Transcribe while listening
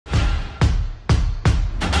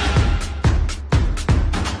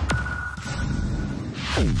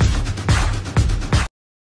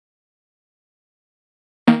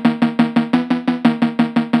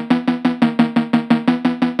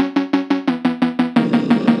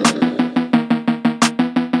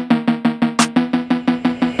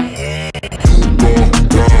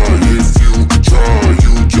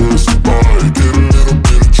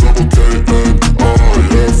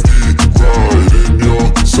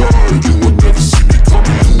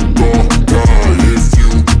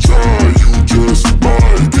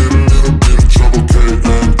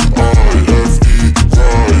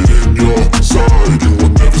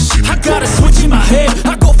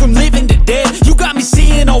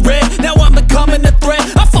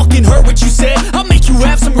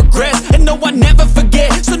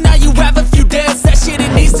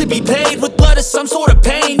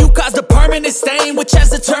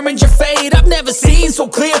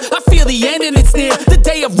I feel the end and it's near. The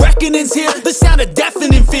day of reckoning's here. The sound of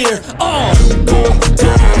deafening fear. You gon'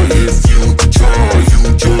 die if you try. You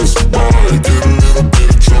just might get a little bit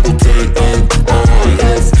of trouble.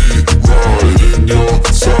 K-N-I-F-E, right in your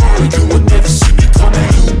side. You will never see me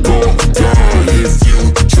coming. You gon' die if you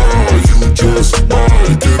try. You just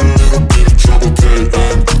might get a little bit of trouble.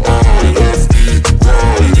 K-N-I-F-E,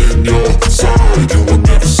 right in your side. You will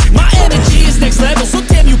never see me. My energy is next level, so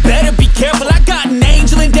damn you better be careful. I got an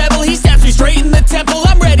angel and devil, he stabs me straight in the temple.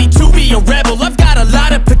 I'm ready to be a rebel, I've got a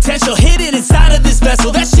lot of potential hidden inside of this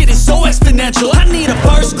vessel. That shit is so exponential. I need a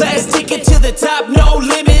first class ticket to the top, no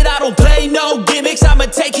limit. I don't play no gimmicks, I'ma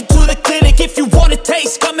take you to the clinic. If you want a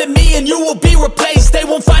taste, come at me and you will be replaced. They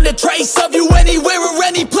won't find a trace of you anywhere or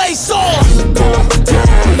any place. You gon'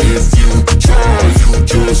 die if you try. You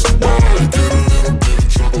just might get a little bit of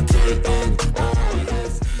trouble.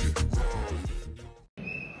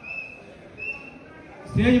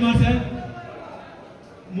 Stage master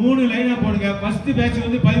 3 லைனா போடுங்க. First batch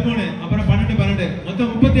வந்து 13, அப்புறம் 12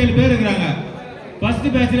 மொத்தம் 37 பேர் இருக்காங்க. First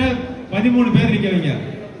பேட்ச்ல 13 பேர் நிக்க வைங்க.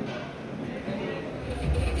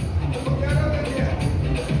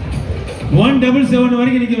 177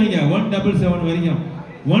 வரைக்கும் நிக்க வைங்க. 177 வரைக்கும்.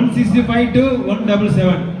 165 to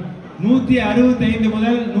 177. 165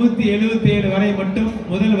 முதல் 177 வரை மட்டும்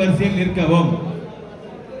முதல் வரிசையில் நிற்கவும்.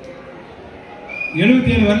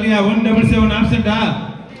 77 வரலையா? 177 ஆப்சென்ட்டா?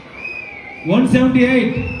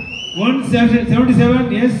 178 177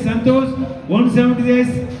 S Santhosh. 176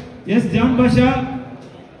 S John Basha.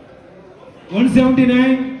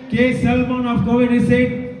 179 K Salman of Covid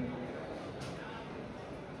reside.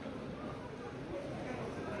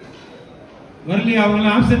 வரலையா? அவங்க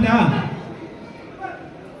ஆப்சென்ட்டா?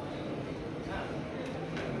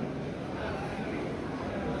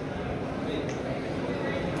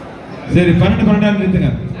 சரி 12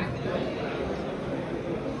 நிறுத்துங்க.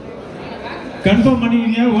 கன்ஃபார்ம்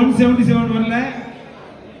பண்ணிக்கங்க. 177 வரல,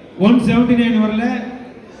 179 வரல.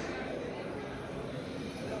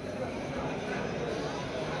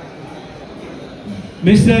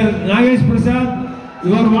 Mister Nagesh Prasad,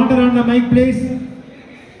 you are wanted on the mic please.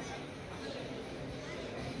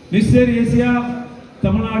 Mister Asia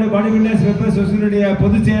Tamil Nadu body builders welfare சொசைட்டியுடைய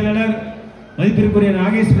பொதுச் செயலாளர் மதிப்பிற்குரிய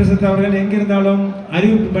நாகேஷ் பிரசாத் அவர்கள் எங்கிருந்தாலும்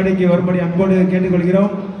அறிவிப்பு மேடைக்கு வரும்படி அன்போடு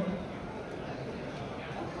கேட்டுக்கொள்கிறோம்.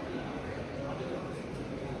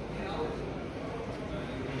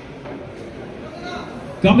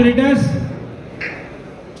 Competitors,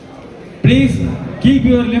 please keep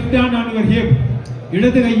your left hand on your hip.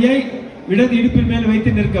 இடது கையை இடது இடுப்பின் மேல்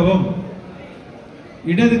வைத்து நிற்கவும்.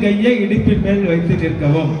 இடது கையை இடுப்பின் மேல் வைத்து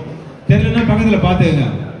நிற்கவும். தெரியலனா பக்கத்துல பாத்துங்க.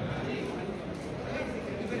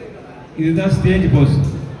 இதுதான் ஸ்டேஜ் போஸ்.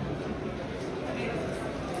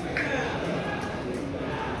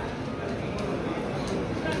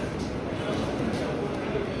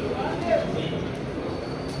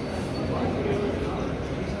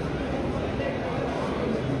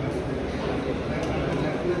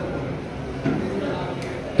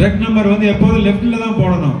 ட்ரக் நம்பர் வந்து எப்போதும் லெஃப்ட்ல தான்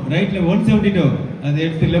போடணும். ரைட்ல 172 அது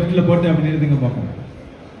எடுத்து லெஃப்ட்ல போட்டு அப்படி நிறுத்துங்க பாப்போம்.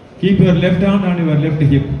 Keep your left hand on your left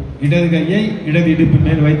hip. இடது கையை இடது இடுப்பு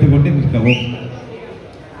மேல் வைத்துக் கொண்டு நிற்கவும்.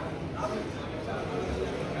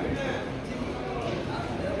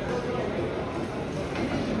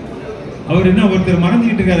 அவர் என்ன ஒருத்தர்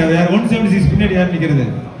மறந்துகிட்டு இருக்காரு. யார்? 176 பின்னாடி யார் நிக்கிறது?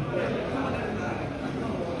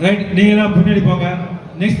 ரைட், நீங்க எல்லாம் பின்னாடி போங்க.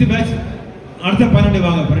 நெக்ஸ்ட் பேட்ச் அடுத்த 12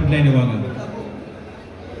 வாங்க, ஃப்ரண்ட் லைன் வாங்க.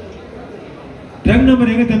 ட்ரங்க்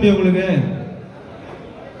நம்பர் எங்க தம்பி உங்களுக்கு?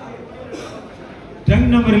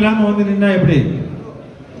 ட்ரங்க் நம்பர் இல்லாம வந்து நின்னா எப்படி?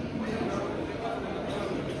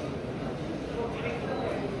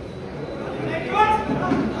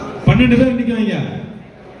 பன்னெண்டு பேர் நிக்க வைங்க.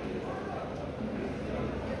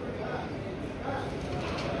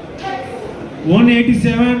 One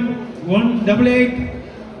 187, 188,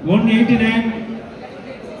 189.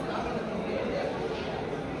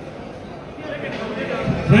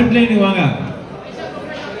 ஃப்ரண்ட் லைன் வாங்க.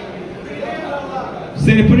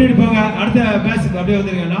 சரி பின்னாடி போங்க. அடுத்த பேட்ச் அப்படியே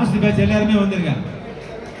வந்துருங்க. லாஸ்ட் பேட்ச் எல்லாருமே வந்துருங்க.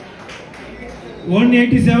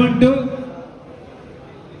 187 to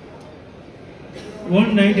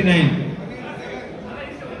 199.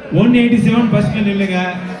 187 பஸ்ல நில்லுங்க.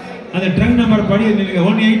 அந்த ட்ரங்க் நம்பர் படி நில்லுங்க.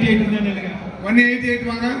 188 நில்லுங்க. 188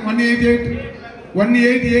 வாங்க. 188,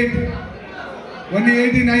 188,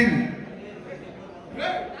 189,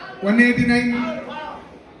 189,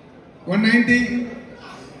 190,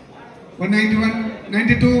 191,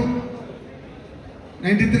 92,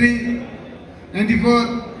 93, 94,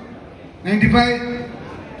 95,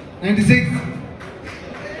 96,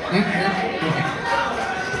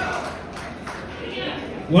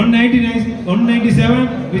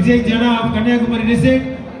 197 Vijay Jana of Kanyakumari district.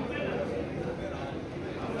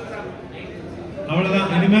 அவ்வளவுதான்.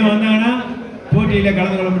 இனிமே வந்தாங்கன்னா போட்டியில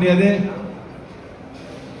கலந்து கொள்ள முடியாது.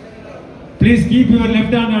 Please keep your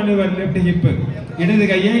left hand on your left hip. இடது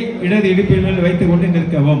கையை இடது இடுப்பின் மேல் வைத்துக் கொண்டு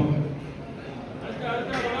நிற்கவும்.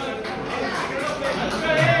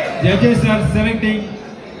 Judges are selecting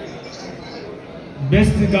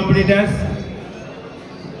best competitors.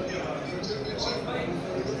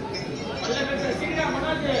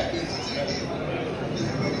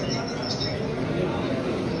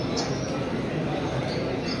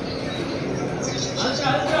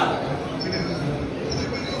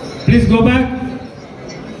 Please go back.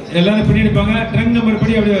 எல்லாரும் பின்னாடி போங்க. ட்ரங்க் நம்பர்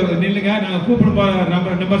படி அப்படியே நில்லுங்க. நாங்க கூப்பிடும்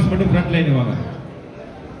நம்பர்ஸ் மட்டும் ஃப்ரண்ட் லைன் வாங்க.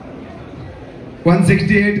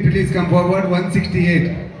 168 please come forward. 168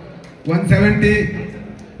 170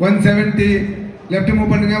 170 left move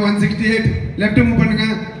பண்ணுங்க. 168 left move பண்ணுங்க.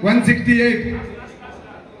 168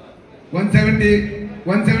 170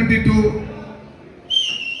 172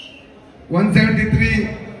 173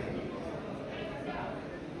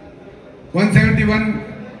 171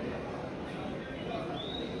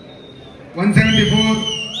 174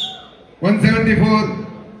 174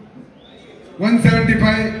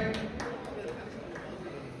 175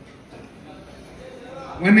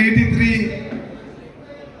 183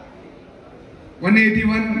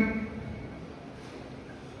 181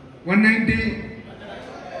 190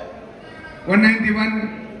 191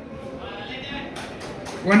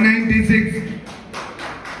 196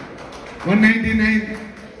 199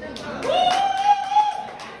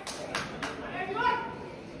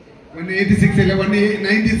 186 ಇಲ್ಲ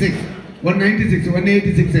 196 196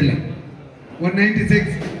 186 ಇಲ್ಲ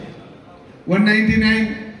 196 199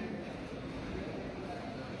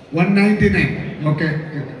 199 okay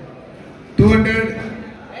 200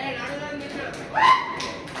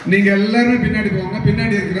 நீங்க எல்லாரும் பின்னாடி போங்க.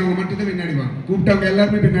 பின்னாடி இருக்கிறவங்க மட்டும் தான் பின்னாடி வாங்க. கூப்பிட்டவங்க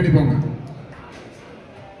எல்லாரும் பின்னாடி போங்க.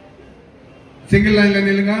 சிங்கிள் லைன்ல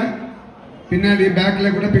நில்லுங்க. பின்னாடி பேக்ல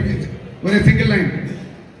கூட ஒரு சிங்கிள் லைன்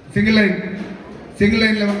சிங்கிள்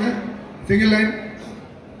லைன்ல வாங்க. சிங்கிள் லைன்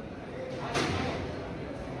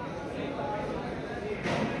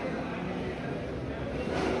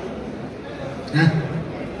ஆ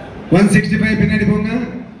 165 பின்னாடி போங்க.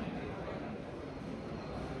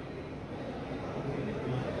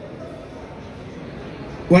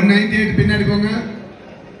 198 பின்னாடி போங்க.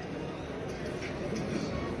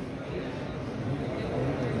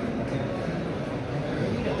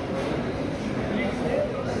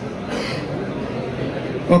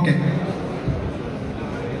 ஓகே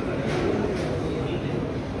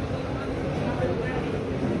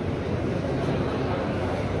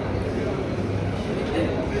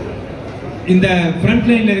இந்த ஃப்ரண்ட்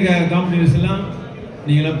லைன்ல இருக்க காம்படிட்டர்ஸ் எல்லாம்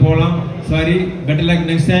நீங்களாம் போலாம். Sorry, better luck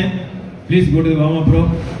next time. Please go to the warm up bro.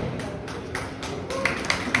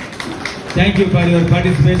 Thank you for your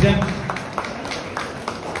participation.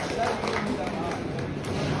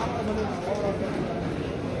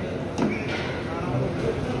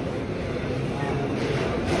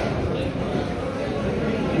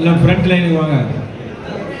 எல்லாம் ஃப்ரண்ட் லைனுக்கு வாங்க.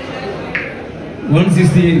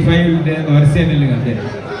 165 வரிசையா நில்லுங்க. அப்படியே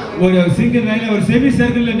ஒரு சிங்கிள் லைன்ல ஒரு செமி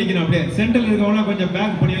சர்க்கிள்ல நிக்கணும். அப்படியே சென்டர்ல இருக்கவங்க கொஞ்சம்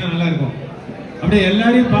பேக் பண்ணினா நல்லா இருக்கும். அப்படியே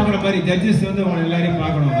எல்லாரையும் பார்க்குற மாதிரி ஜட்ஜஸ் வந்து உங்களை எல்லாரையும்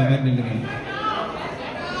பார்க்கணும். அந்த மாதிரி நில்லுங்க.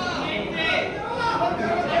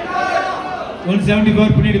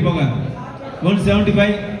 174 பின்னாடி போங்க.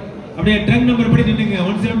 175 அப்படியே ட்ரங்க் நம்பர் படி நில்லுங்க.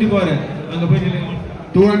 174 அங்க போய் நில்லுங்க.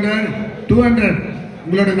 200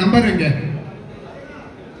 உங்களோட நம்பர் எங்க?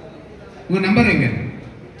 உங்க நம்பர் எங்க?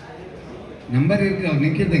 நம்பர் இருக்கு, அவர்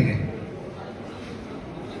நிக்கிறதுங்க.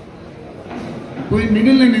 போய்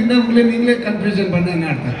மிடில் நின்றா உங்களை நீங்களே கன்ஃபியூஷன் பண்ண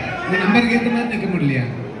அர்த்தம். உங்க நம்பருக்கு ஏற்ற மாதிரி நிக்க முடியலையா?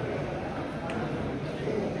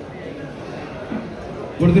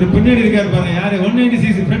 ஒருத்தர் பின்னாடி இருக்காரு பாருங்க. யாரு?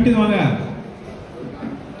 196 ஃப்ரண்ட்டுக்கு வாங்க.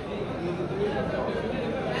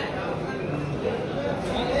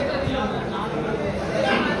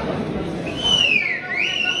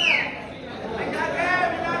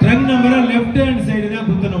 ட்ரங்க் நம்பரை லெஃப்ட் ஹேண்ட் சைடு தான்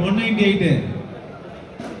குத்தணும். 198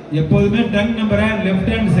 எப்போதுமே ட்ரங்க் நம்பரை லெஃப்ட்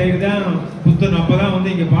ஹேண்ட் சைடு தான் குத்தணும். அப்பதான் வந்து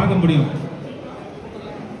இங்க பார்க்க முடியும்.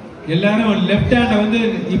 எல்லாரும் லெஃப்ட் ஹேண்டை வந்து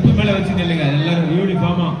இப்பு மேல வச்சு நில்லுங்க. எல்லாரும்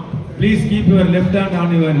யூனிஃபார்மா. Please keep your left hand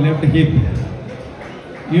on your left hip.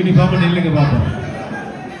 யூனிஃபார்மா நில்லுங்க பாப்போம்.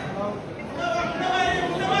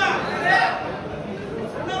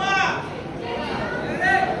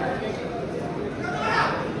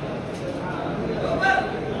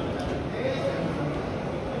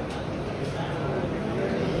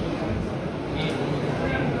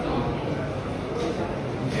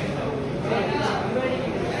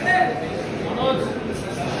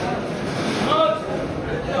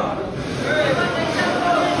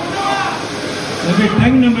 ஓகே,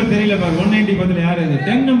 10 நம்பர் தெரியல பாரு. 190 பக்கத்துல யார் அது?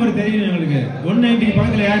 10 நம்பர் தெரியல உங்களுக்கு. 190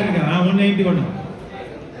 பக்கத்துல யார் இருக்கா? 191.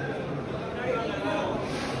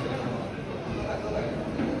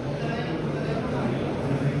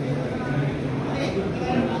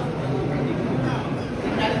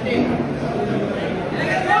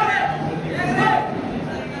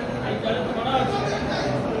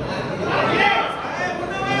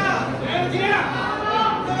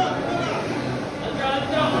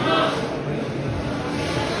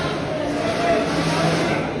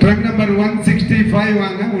 ட்ரக் நம்பர் 165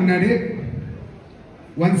 வாங்க முன்னாடி.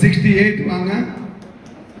 168 வாங்க.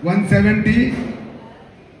 170,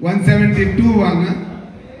 172 வாங்க.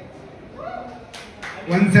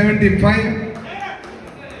 175,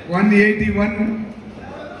 181,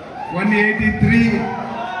 183,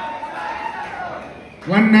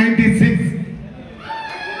 196,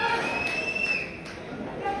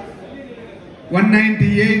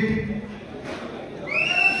 198,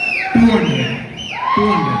 200.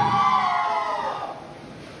 One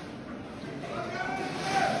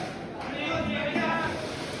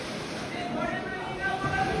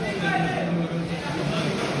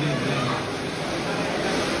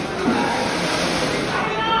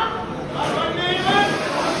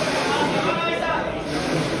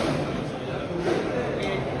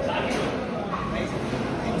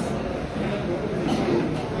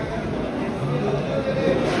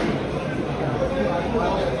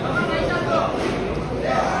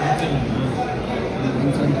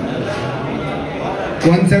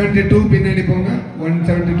 172 பின்னாடி போங்க.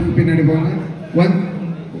 172 பின்னாடி போங்க.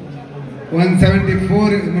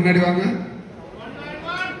 174 முன்னாடி வாங்க.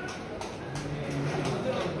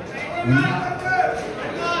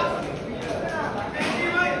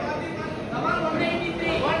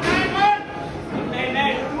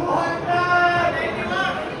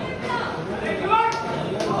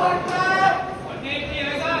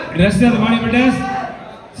 Rest of the bodybuilders,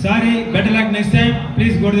 sorry, better luck next time.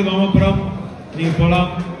 Please go to the warm-up room. You follow.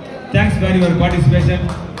 Thanks for your participation.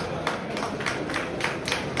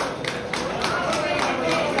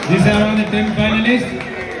 These are all the 10 finalists.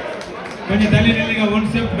 When you tell it, one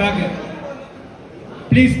step back.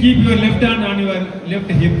 Please keep your left hand on your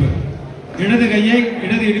left hip. இடது கையை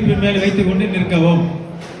இடது இடுப்பின் மேல் வைத்துக் கொண்டு நிற்கவும்.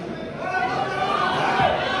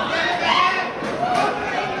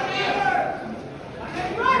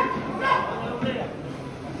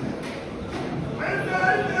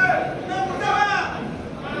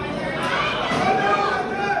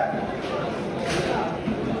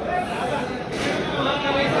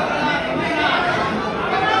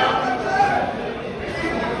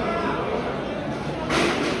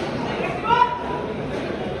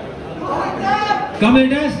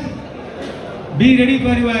 Competitors, be ready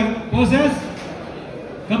for your poses.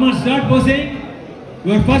 Come on, start posing.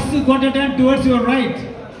 Your first quarter turn towards your right.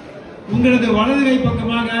 உங்களது வலது கை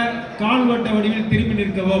பக்கமாக கால் வட்ட வடிவில் திரும்பி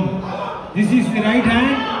நிற்கவும். This is the right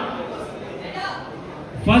hand.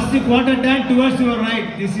 First quarter turn towards your right.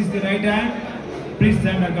 This is the right hand. Please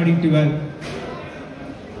stand according to well.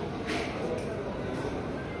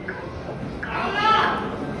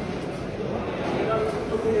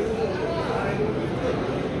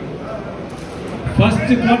 First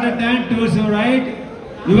quarter turn towards your right.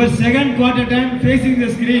 Your second quarter turn facing the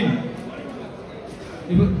screen.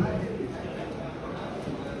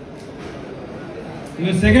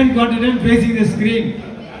 Your second quarter turn facing the screen.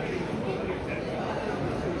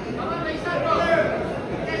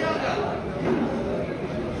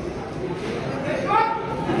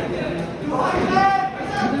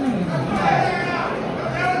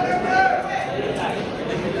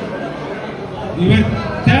 Your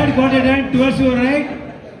third quarter turn towards your right.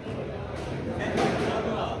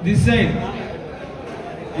 This side.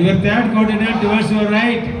 Your third quarter turn towards your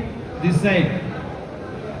right. This side.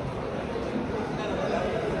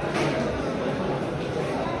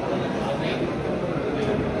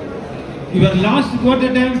 Your last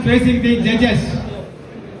quarter turn facing the judges.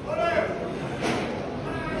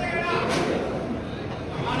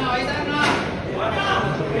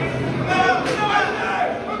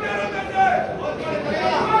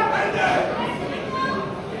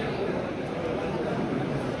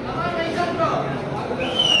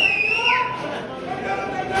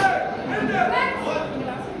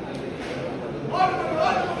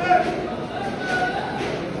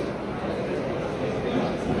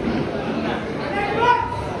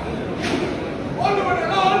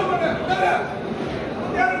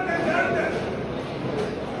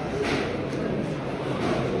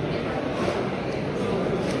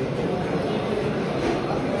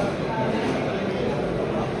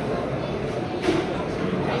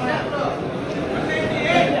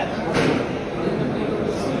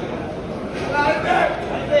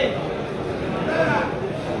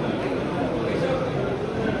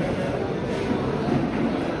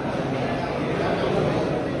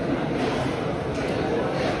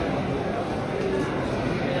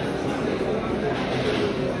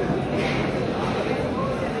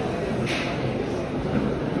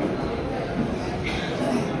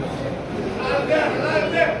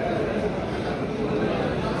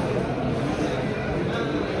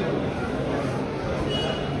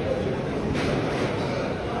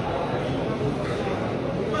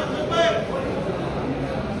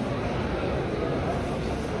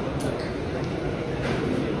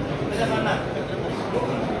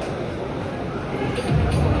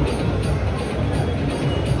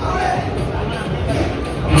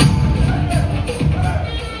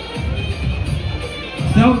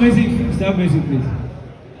 Stop music, please.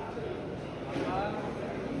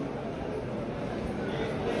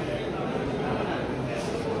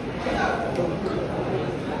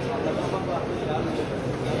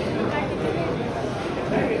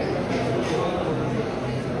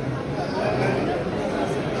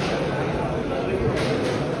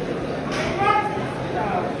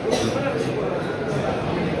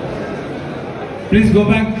 Please go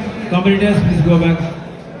back. Competitors, please go back.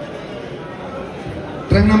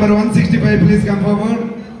 Truck number 165, please come forward.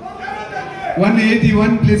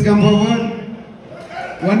 181, please come forward.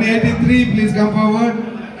 183, please come forward.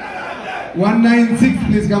 196,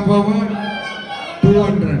 please come forward.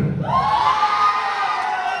 200.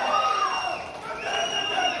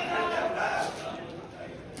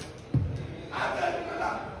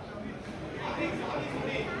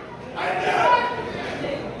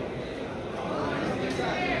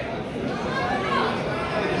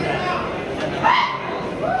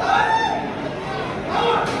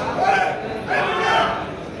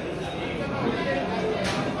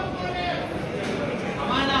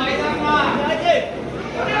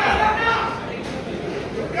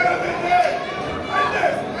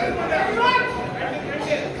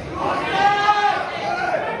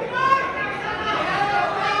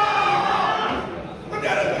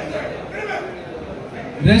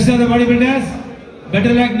 Rest of the bodybuilders,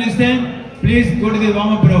 better luck next time. Please go to the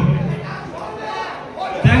warm-up room.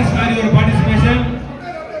 Thanks for your participation.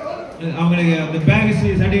 The bag is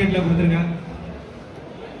certificate.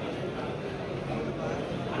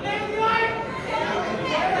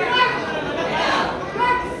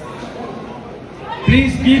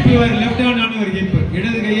 Please keep your left hand on your hip.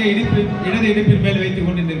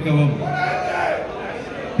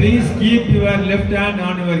 Please keep your left hand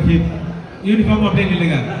on your hip. Uniform apply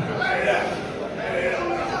nilega.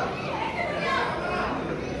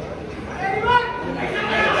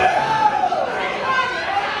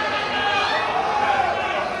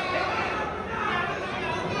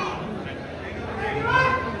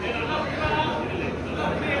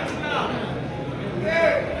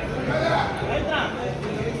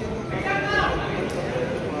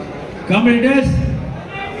 Competitors,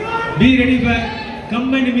 be ready for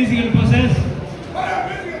combined musical poses.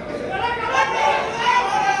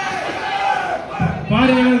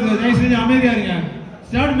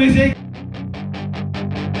 Start music.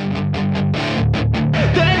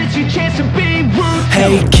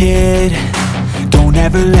 Hey kid, don't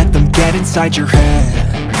ever let them get inside your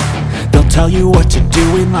head. They'll tell you what to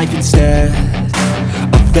do in life instead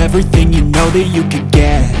of everything you know that you could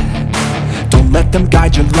get. Don't let them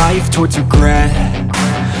guide your life towards regret.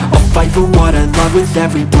 I'll fight for what I love with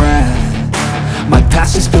every breath. My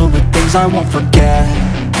past is filled with things I won't forget.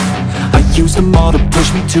 I use them all to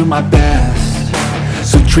push me to my best.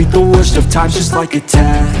 So treat the worst of times just like a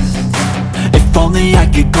test. If only I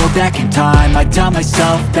could go back in time, I'd tell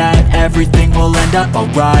myself that everything will end up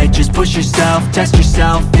alright. Just push yourself, test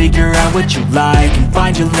yourself, figure out what you like, and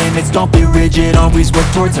find your limits, don't be rigid, always work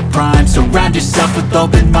towards a prime. Surround yourself with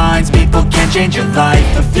open minds, people can change your life.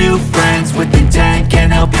 A few friends with intent can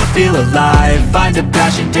help you feel alive. Find a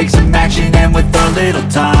passion, take some action, and with a little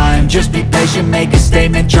time, just be patient, make a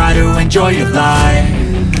statement, try to enjoy your life.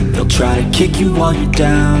 They'll try to kick you while you're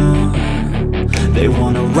down. They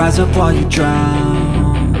wanna rise up while you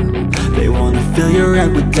drown. They wanna fill your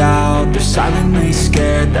head with doubt. They're silently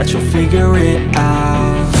scared that you'll figure it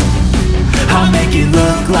out. I'll make it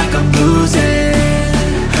look like I'm losing,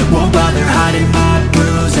 won't bother hiding my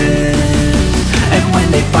bruises. And when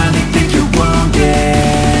they finally think you're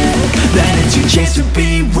wounded, then it's your chance to be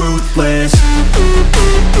ruthless.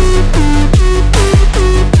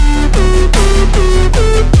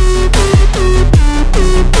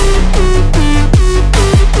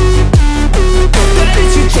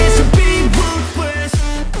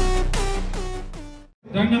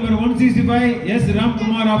 Track number 165, yes, Ram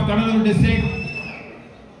Kumar of Kannur district.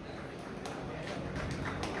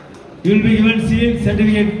 You will be given seal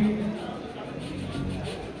certificate.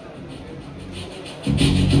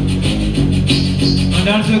 And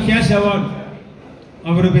also cash award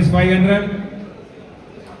of ₹500.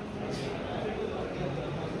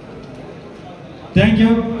 Thank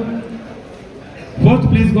you. Fourth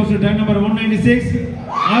place goes to track number 196,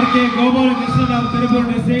 R.K. Gopal Krishnan of Tirupur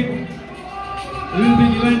district. You will be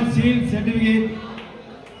given seal certificate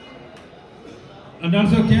and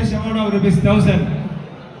also cash award of ₹1000.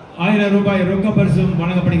 1000 ரூபாய் ரொக்க பரிசும்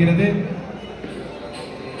வழங்கப்படுகிறது.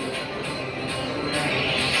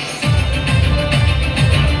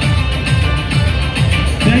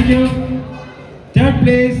 you. Third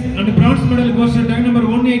place and bronze medal goes to tag number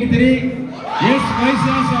 183. Yes, Vice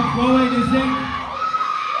of Goa District.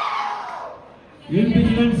 You will be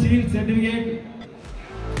given seal certificate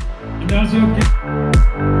and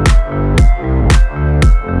also